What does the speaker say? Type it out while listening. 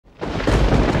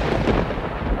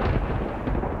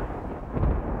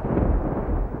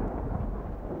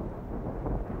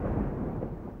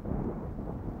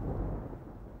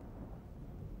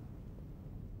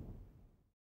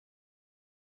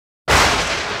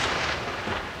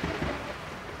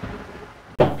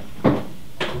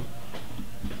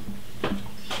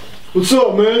What's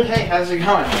up, man? Hey, how's it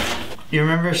going? You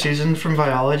remember Susan from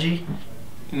biology?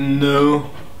 No.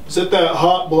 Is that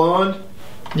hot blonde?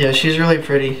 Yeah, she's really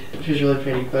pretty. She's really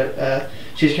pretty, but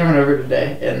she's coming over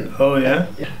today, and oh yeah?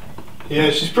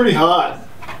 Yeah, she's pretty hot.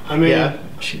 I mean, yeah,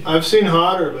 I've seen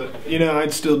hotter, but you know,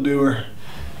 I'd still do her.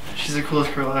 She's the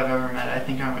coolest girl I've ever met. I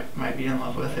think I might be in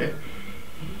love with her.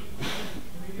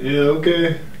 Yeah,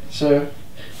 okay. So,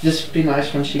 just be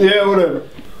nice when she... Yeah, whatever.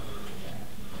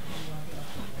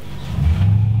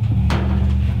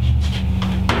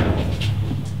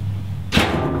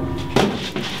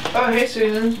 Oh, hey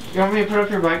Susan. You want me to put up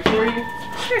your bike for you?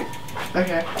 Sure.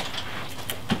 Okay.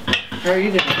 How are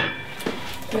you doing?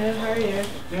 Good, how are you?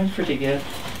 Doing pretty good.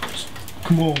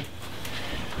 Come on.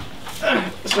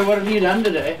 So what have you done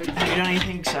today? Have you done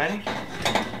anything exciting?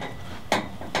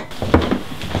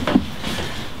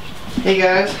 Hey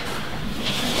guys.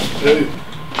 Hey.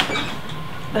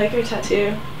 I like your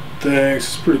tattoo.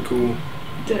 Thanks, it's pretty cool.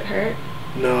 Did it hurt?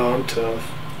 No, I'm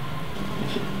tough.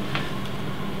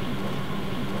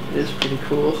 It is pretty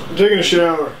cool. I'm taking a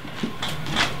shower.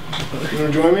 You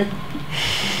wanna join me?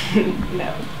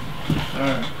 No.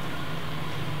 Alright.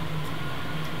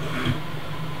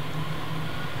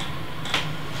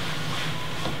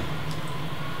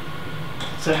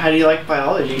 So how do you like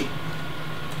biology?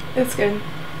 It's good.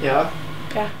 Yeah?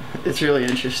 Yeah. It's really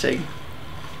interesting.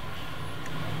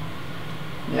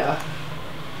 Yeah.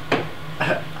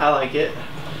 I like it.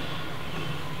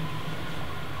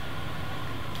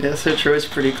 Yeah, so Troy's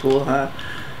pretty cool, huh?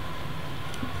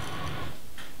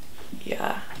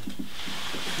 Yeah.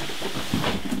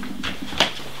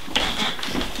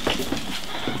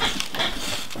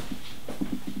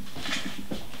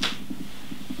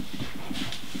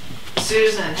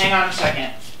 Susan, hang on a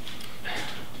second.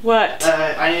 What?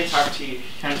 I need to talk to you.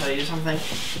 Can I tell you something?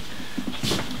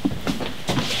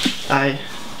 I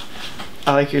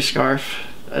like your scarf.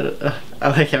 I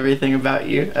like everything about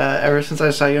you. Ever since I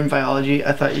saw you in biology,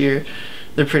 I thought you're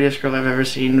the prettiest girl I've ever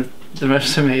seen with the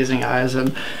most amazing eyes,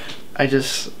 and I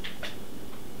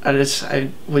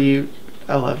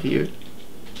love you.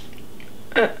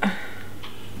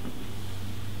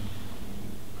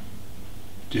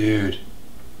 Dude.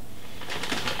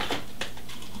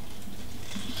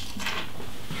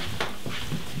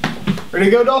 Ready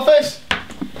to go, Dollface?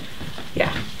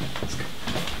 Yeah.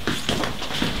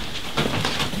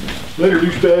 Later,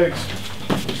 douchebags.